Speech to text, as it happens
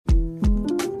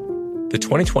The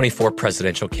 2024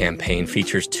 presidential campaign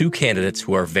features two candidates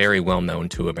who are very well known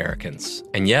to Americans.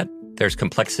 And yet, there's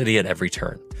complexity at every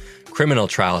turn. Criminal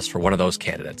trials for one of those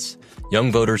candidates. Young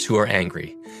voters who are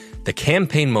angry. The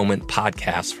Campaign Moment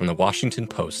podcast from the Washington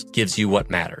Post gives you what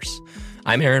matters.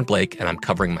 I'm Aaron Blake, and I'm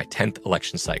covering my 10th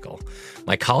election cycle.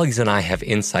 My colleagues and I have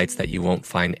insights that you won't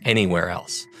find anywhere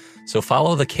else. So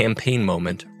follow the Campaign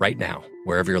Moment right now,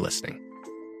 wherever you're listening.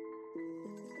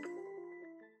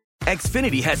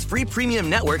 Xfinity has free premium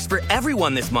networks for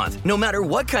everyone this month, no matter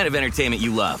what kind of entertainment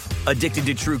you love. Addicted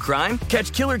to true crime?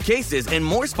 Catch killer cases and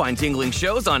more spine-tingling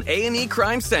shows on A&E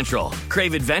Crime Central.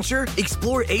 Crave adventure?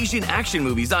 Explore Asian action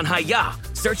movies on Hi-Ya.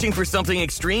 Searching for something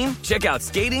extreme? Check out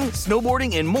skating,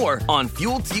 snowboarding, and more on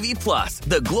Fuel TV Plus,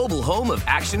 the global home of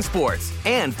action sports.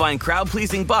 And find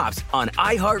crowd-pleasing bops on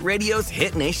iHeartRadio's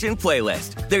Hit Nation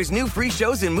playlist. There's new free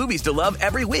shows and movies to love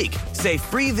every week. Say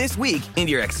free this week in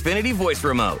your Xfinity voice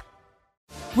remote.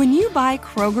 When you buy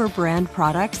Kroger brand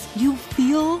products, you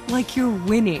feel like you're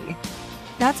winning.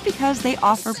 That's because they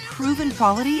offer proven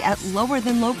quality at lower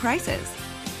than low prices.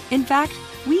 In fact,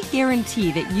 we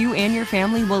guarantee that you and your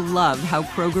family will love how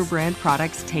Kroger brand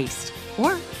products taste,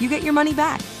 or you get your money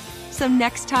back. So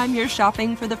next time you're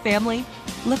shopping for the family,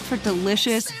 look for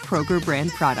delicious Kroger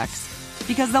brand products,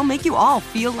 because they'll make you all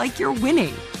feel like you're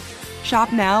winning.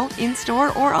 Shop now,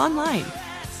 in-store, or online.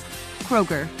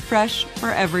 Kroger, fresh for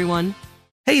everyone.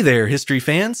 Hey there, history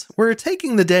fans. We're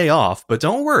taking the day off, but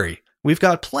don't worry. We've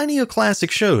got plenty of classic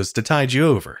shows to tide you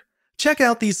over. Check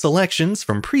out these selections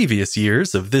from previous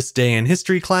years of This Day in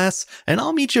History class, and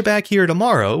I'll meet you back here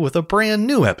tomorrow with a brand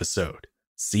new episode.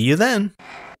 See you then.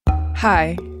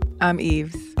 Hi, I'm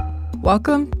Eves.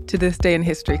 Welcome to This Day in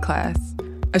History class,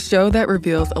 a show that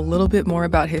reveals a little bit more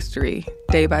about history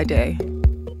day by day.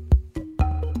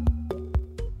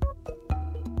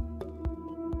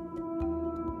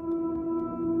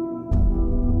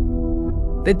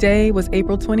 The day was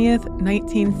April 20th,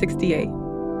 1968.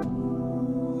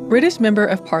 British Member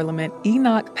of Parliament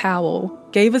Enoch Powell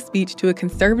gave a speech to a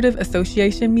Conservative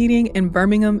Association meeting in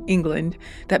Birmingham, England,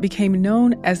 that became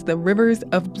known as the Rivers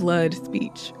of Blood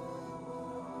speech.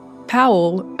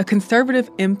 Powell, a Conservative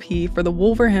MP for the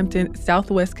Wolverhampton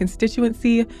Southwest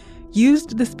constituency,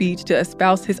 used the speech to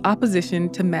espouse his opposition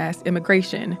to mass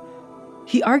immigration.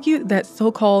 He argued that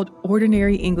so-called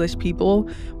ordinary English people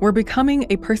were becoming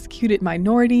a persecuted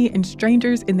minority and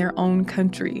strangers in their own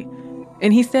country.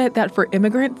 And he said that for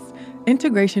immigrants,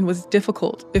 integration was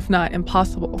difficult, if not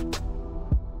impossible.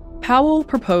 Powell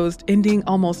proposed ending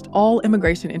almost all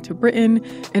immigration into Britain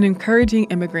and encouraging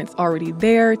immigrants already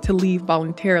there to leave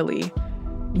voluntarily.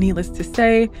 Needless to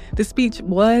say, the speech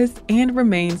was and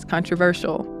remains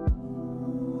controversial.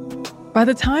 By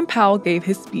the time Powell gave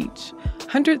his speech,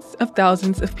 hundreds of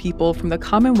thousands of people from the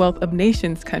Commonwealth of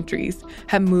Nations countries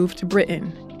had moved to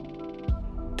Britain.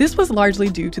 This was largely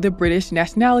due to the British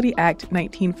Nationality Act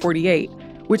 1948,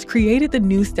 which created the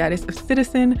new status of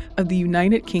citizen of the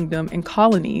United Kingdom and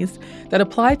colonies that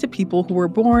applied to people who were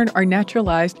born or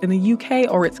naturalized in the UK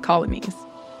or its colonies.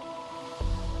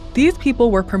 These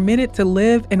people were permitted to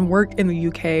live and work in the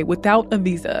UK without a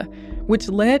visa, which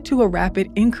led to a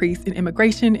rapid increase in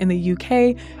immigration in the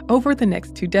UK over the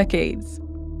next 2 decades.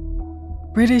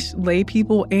 British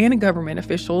laypeople and government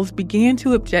officials began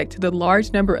to object to the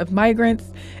large number of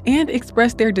migrants and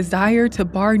expressed their desire to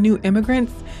bar new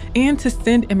immigrants and to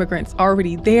send immigrants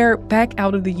already there back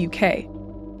out of the UK.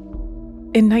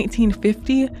 In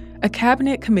 1950, a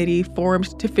cabinet committee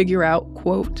formed to figure out,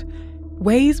 quote,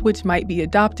 ways which might be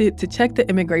adopted to check the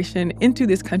immigration into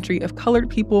this country of colored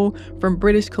people from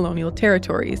British colonial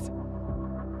territories.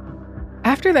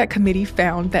 After that committee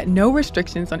found that no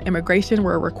restrictions on immigration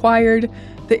were required,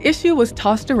 the issue was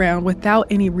tossed around without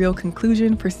any real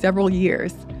conclusion for several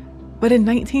years. But in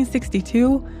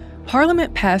 1962,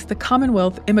 Parliament passed the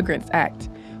Commonwealth Immigrants Act,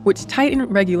 which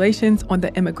tightened regulations on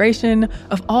the immigration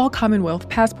of all Commonwealth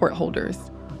passport holders.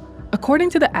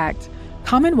 According to the Act,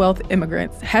 Commonwealth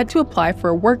immigrants had to apply for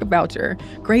a work voucher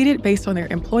graded based on their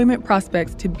employment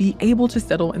prospects to be able to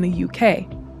settle in the UK.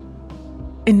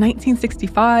 In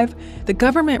 1965, the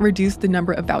government reduced the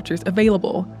number of vouchers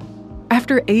available.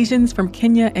 After Asians from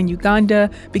Kenya and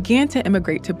Uganda began to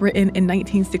immigrate to Britain in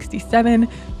 1967,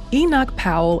 Enoch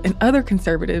Powell and other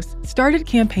conservatives started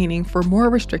campaigning for more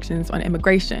restrictions on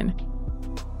immigration.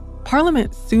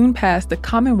 Parliament soon passed the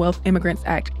Commonwealth Immigrants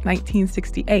Act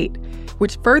 1968,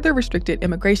 which further restricted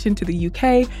immigration to the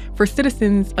UK for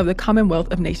citizens of the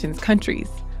Commonwealth of Nations countries.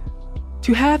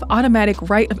 To have automatic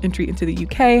right of entry into the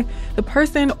UK, the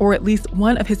person or at least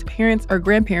one of his parents or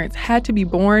grandparents had to be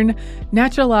born,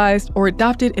 naturalized, or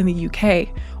adopted in the UK,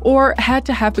 or had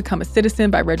to have become a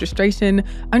citizen by registration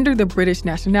under the British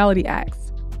Nationality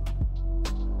Acts.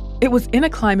 It was in a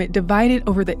climate divided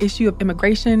over the issue of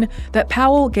immigration that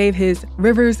Powell gave his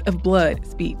Rivers of Blood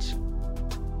speech.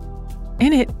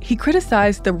 In it, he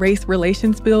criticized the race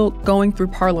relations bill going through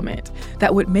Parliament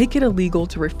that would make it illegal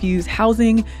to refuse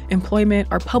housing, employment,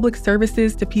 or public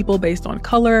services to people based on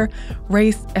color,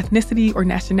 race, ethnicity, or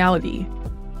nationality.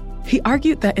 He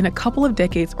argued that in a couple of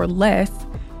decades or less,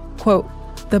 quote,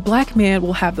 the black man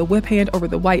will have the whip hand over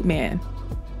the white man.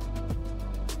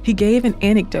 He gave an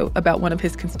anecdote about one of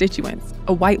his constituents,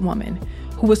 a white woman,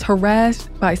 who was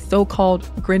harassed by so-called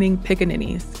grinning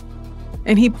pickaninnies.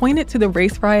 And he pointed to the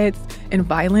race riots and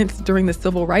violence during the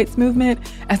civil rights movement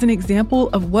as an example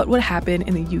of what would happen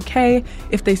in the UK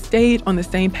if they stayed on the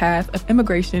same path of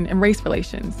immigration and race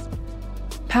relations.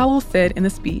 Powell said in the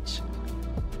speech,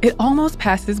 "It almost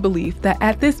passes belief that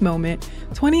at this moment,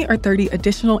 20 or 30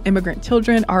 additional immigrant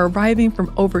children are arriving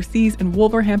from overseas in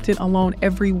Wolverhampton alone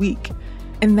every week.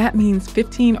 And that means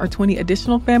 15 or 20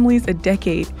 additional families a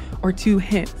decade or two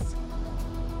hence.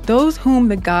 Those whom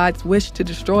the gods wish to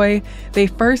destroy, they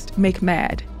first make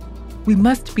mad. We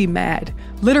must be mad,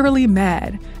 literally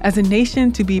mad, as a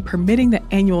nation to be permitting the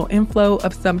annual inflow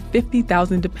of some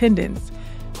 50,000 dependents,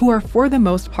 who are for the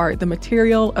most part the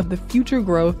material of the future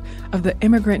growth of the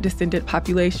immigrant-descendant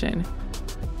population.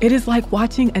 It is like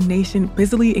watching a nation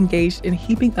busily engaged in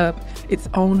heaping up its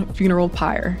own funeral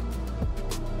pyre."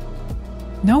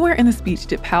 Nowhere in the speech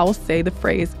did Powell say the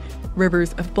phrase,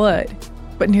 "rivers of blood,"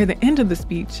 but near the end of the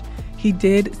speech, he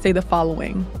did say the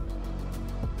following: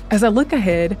 "As I look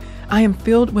ahead, I am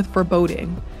filled with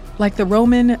foreboding. Like the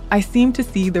Roman, I seem to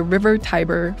see the river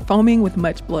Tiber foaming with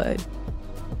much blood."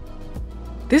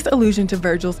 This allusion to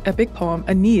Virgil's epic poem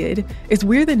Aeneid is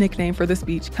where the nickname for the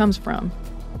speech comes from.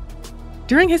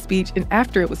 During his speech and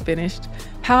after it was finished,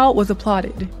 Powell was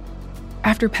applauded.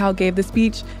 After Powell gave the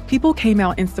speech, people came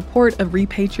out in support of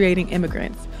repatriating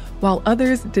immigrants, while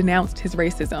others denounced his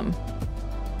racism.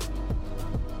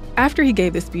 After he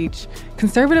gave the speech,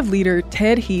 conservative leader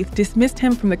Ted Heath dismissed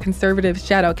him from the conservative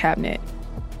shadow cabinet,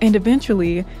 and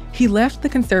eventually he left the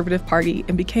Conservative Party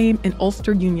and became an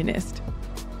Ulster Unionist.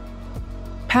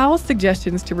 Powell's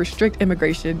suggestions to restrict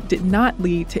immigration did not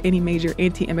lead to any major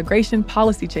anti-immigration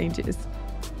policy changes,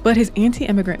 but his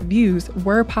anti-immigrant views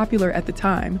were popular at the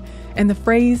time, and the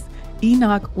phrase,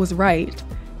 "Enoch was right,"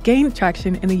 gained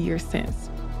traction in the years since.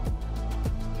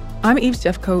 I'm Eve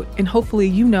Jeffcoat, and hopefully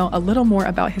you know a little more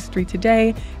about history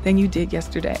today than you did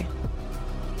yesterday.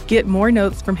 Get more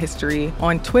notes from history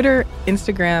on Twitter,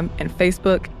 Instagram, and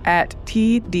Facebook at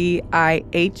TDIHC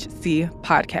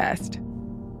Podcast.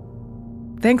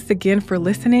 Thanks again for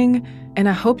listening, and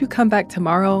I hope you come back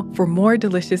tomorrow for more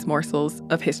delicious morsels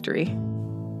of history.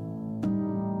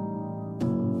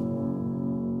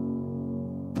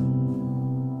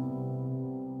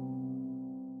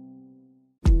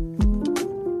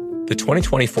 The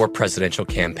 2024 presidential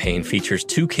campaign features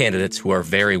two candidates who are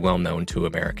very well known to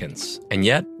Americans. And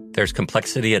yet, there's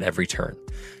complexity at every turn.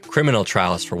 Criminal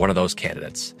trials for one of those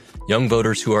candidates. Young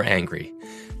voters who are angry.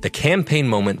 The Campaign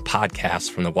Moment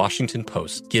podcast from the Washington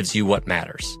Post gives you what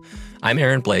matters. I'm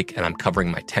Aaron Blake, and I'm covering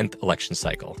my 10th election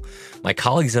cycle. My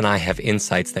colleagues and I have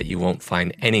insights that you won't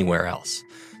find anywhere else.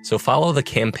 So follow the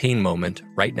Campaign Moment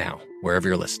right now, wherever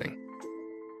you're listening.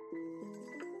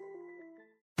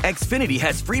 Xfinity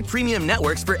has free premium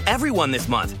networks for everyone this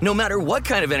month, no matter what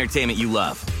kind of entertainment you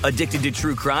love. Addicted to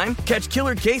true crime? Catch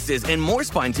killer cases and more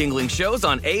spine-tingling shows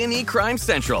on A&E Crime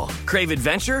Central. Crave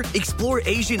adventure? Explore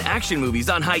Asian action movies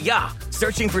on Hi-YAH.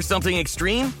 Searching for something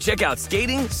extreme? Check out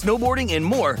skating, snowboarding, and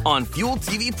more on Fuel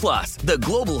TV Plus, the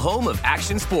global home of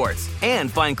action sports.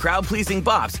 And find crowd-pleasing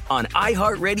bops on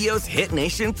iHeartRadio's Hit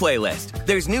Nation playlist.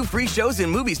 There's new free shows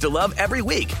and movies to love every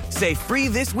week. Say free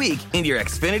this week in your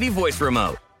Xfinity voice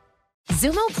remote.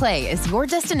 Xumo Play is your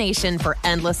destination for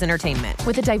endless entertainment.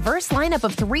 With a diverse lineup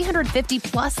of 350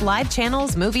 plus live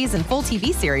channels, movies, and full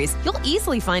TV series, you'll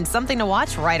easily find something to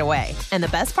watch right away. And the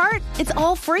best part? It's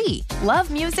all free.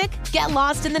 Love music? Get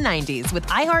lost in the 90s with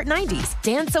iHeart 90s,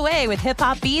 dance away with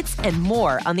hip-hop beats, and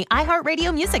more on the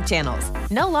iHeartRadio music channels.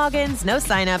 No logins, no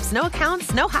signups, no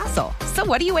accounts, no hassle. So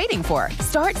what are you waiting for?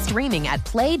 Start streaming at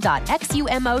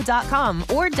play.xumo.com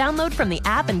or download from the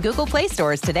app and Google Play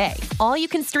stores today. All you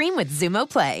can stream with Xumo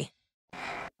Play.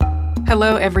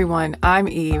 Hello, everyone. I'm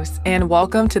Eves, and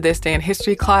welcome to This Day in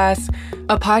History Class,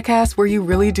 a podcast where you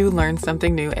really do learn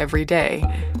something new every day.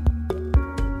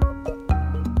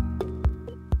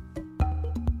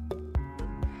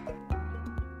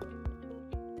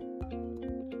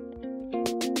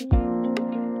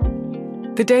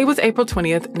 The day was April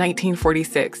 20th,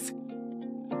 1946.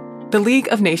 The League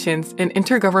of Nations, an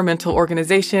intergovernmental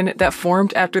organization that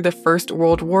formed after the First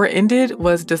World War ended,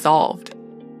 was dissolved.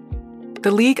 The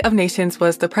League of Nations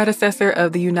was the predecessor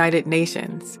of the United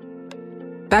Nations.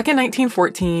 Back in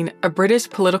 1914, a British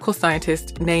political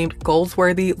scientist named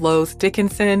Goldsworthy Lowes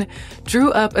Dickinson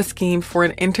drew up a scheme for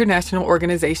an international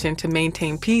organization to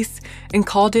maintain peace and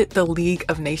called it the League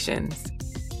of Nations.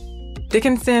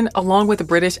 Dickinson, along with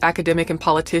British academic and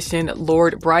politician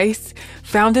Lord Bryce,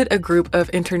 founded a group of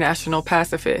international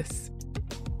pacifists.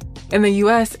 In the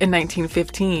U.S. in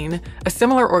 1915, a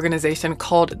similar organization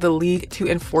called the League to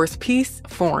Enforce Peace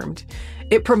formed.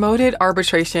 It promoted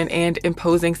arbitration and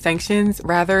imposing sanctions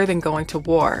rather than going to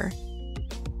war.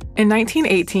 In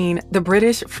 1918, the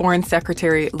British Foreign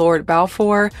Secretary Lord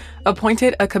Balfour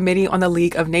appointed a committee on the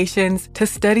League of Nations to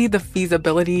study the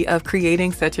feasibility of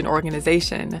creating such an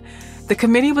organization. The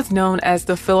committee was known as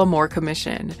the Fillmore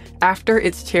Commission, after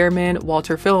its chairman,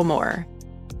 Walter Fillmore.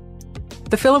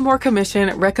 The Fillmore Commission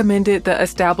recommended the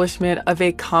establishment of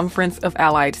a Conference of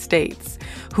Allied States,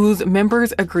 whose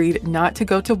members agreed not to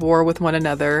go to war with one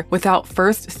another without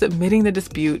first submitting the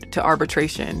dispute to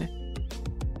arbitration.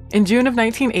 In June of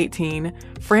 1918,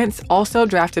 France also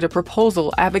drafted a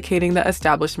proposal advocating the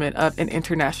establishment of an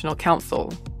international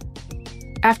council.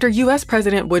 After U.S.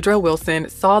 President Woodrow Wilson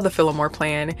saw the Fillmore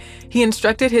Plan, he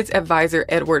instructed his advisor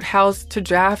Edward House to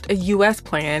draft a U.S.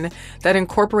 plan that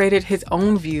incorporated his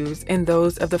own views and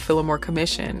those of the Fillmore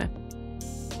Commission.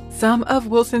 Some of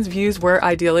Wilson's views were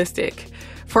idealistic.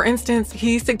 For instance,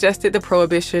 he suggested the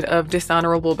prohibition of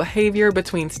dishonorable behavior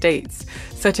between states,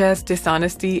 such as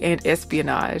dishonesty and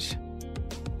espionage.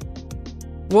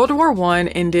 World War I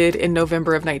ended in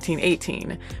November of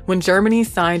 1918, when Germany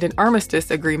signed an armistice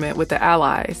agreement with the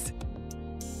Allies.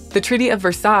 The Treaty of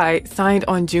Versailles, signed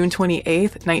on June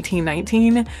 28,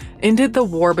 1919, ended the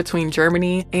war between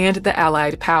Germany and the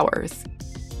Allied powers.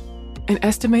 An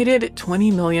estimated 20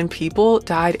 million people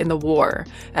died in the war,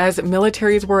 as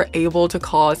militaries were able to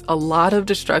cause a lot of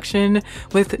destruction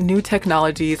with new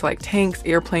technologies like tanks,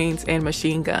 airplanes, and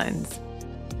machine guns.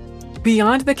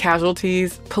 Beyond the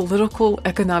casualties, political,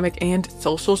 economic, and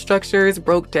social structures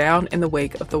broke down in the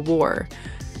wake of the war.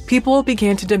 People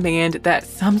began to demand that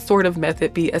some sort of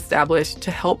method be established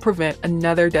to help prevent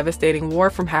another devastating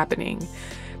war from happening.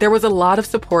 There was a lot of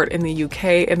support in the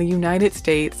UK and the United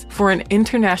States for an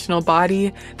international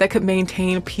body that could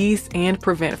maintain peace and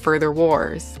prevent further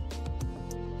wars.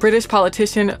 British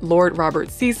politician Lord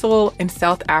Robert Cecil and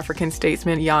South African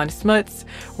statesman Jan Smuts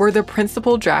were the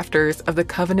principal drafters of the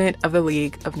Covenant of the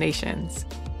League of Nations.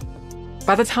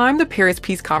 By the time the Paris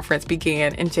Peace Conference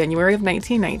began in January of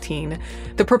 1919,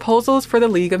 the proposals for the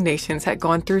League of Nations had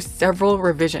gone through several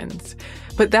revisions.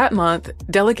 But that month,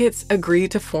 delegates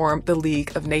agreed to form the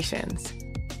League of Nations.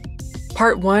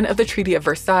 Part 1 of the Treaty of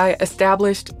Versailles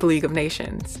established the League of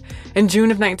Nations. In June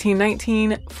of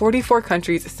 1919, 44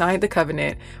 countries signed the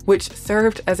covenant, which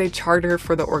served as a charter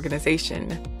for the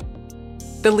organization.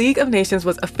 The League of Nations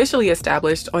was officially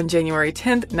established on January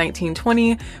 10,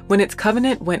 1920, when its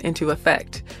covenant went into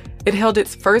effect. It held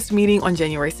its first meeting on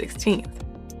January 16th.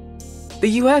 The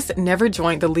U.S. never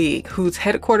joined the League, whose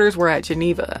headquarters were at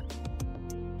Geneva.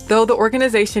 Though the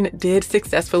organization did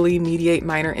successfully mediate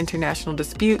minor international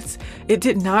disputes, it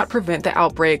did not prevent the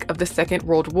outbreak of the Second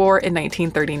World War in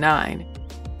 1939.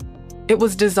 It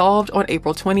was dissolved on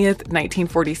April 20th,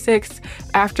 1946,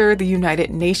 after the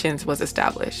United Nations was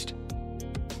established.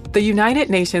 The United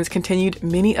Nations continued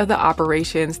many of the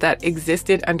operations that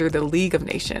existed under the League of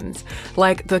Nations,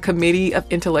 like the Committee of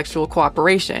Intellectual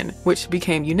Cooperation, which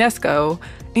became UNESCO,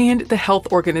 and the Health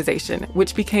Organization,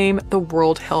 which became the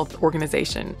World Health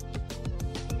Organization.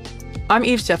 I'm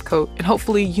Eve Jeffcoat, and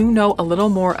hopefully you know a little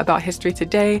more about history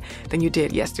today than you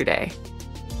did yesterday.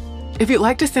 If you'd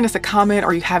like to send us a comment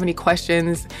or you have any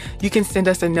questions, you can send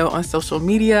us a note on social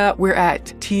media. We're at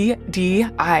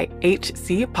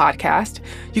TDIHC Podcast.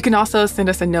 You can also send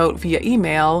us a note via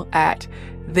email at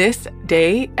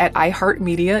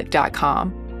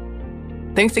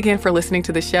thisday@iheartmedia.com. Thanks again for listening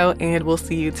to the show, and we'll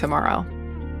see you tomorrow.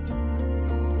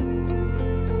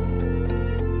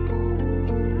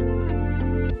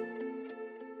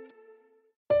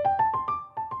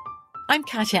 I'm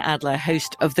Katya Adler,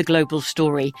 host of The Global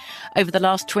Story. Over the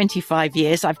last 25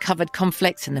 years, I've covered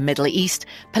conflicts in the Middle East,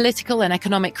 political and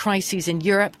economic crises in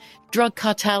Europe, drug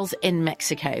cartels in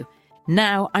Mexico.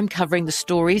 Now I'm covering the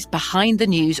stories behind the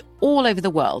news all over the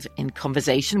world in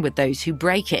conversation with those who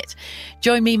break it.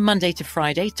 Join me Monday to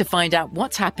Friday to find out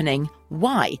what's happening,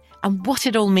 why, and what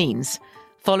it all means.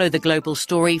 Follow The Global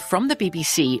Story from the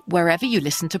BBC wherever you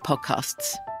listen to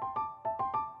podcasts.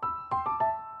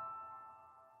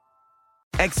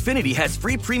 Xfinity has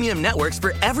free premium networks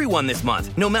for everyone this month,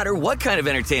 no matter what kind of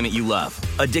entertainment you love.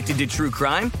 Addicted to true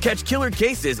crime? Catch killer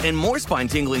cases and more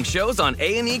spine-tingling shows on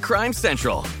A&E Crime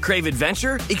Central. Crave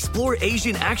adventure? Explore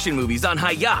Asian action movies on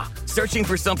Hi-Ya. Searching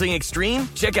for something extreme?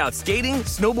 Check out skating,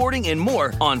 snowboarding, and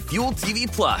more on Fuel TV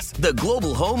Plus, the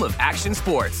global home of action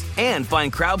sports. And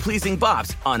find crowd-pleasing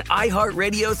bops on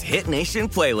iHeartRadio's Hit Nation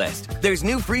playlist. There's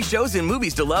new free shows and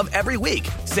movies to love every week.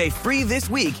 Say free this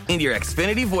week in your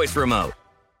Xfinity voice remote.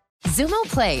 Xumo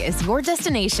Play is your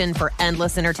destination for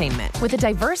endless entertainment. With a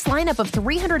diverse lineup of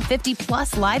 350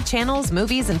 plus live channels,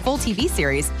 movies, and full TV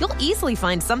series, you'll easily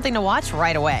find something to watch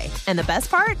right away. And the best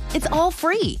part? It's all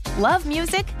free. Love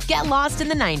music? Get lost in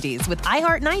the 90s with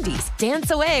iHeart 90s.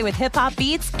 Dance away with hip-hop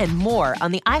beats and more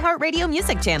on the iHeartRadio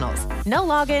music channels. No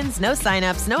logins, no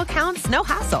signups, no accounts, no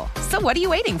hassle. So what are you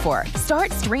waiting for?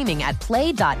 Start streaming at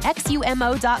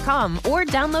play.xumo.com or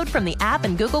download from the app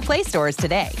and Google Play stores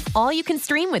today. All you can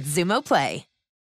stream with Xumo Play.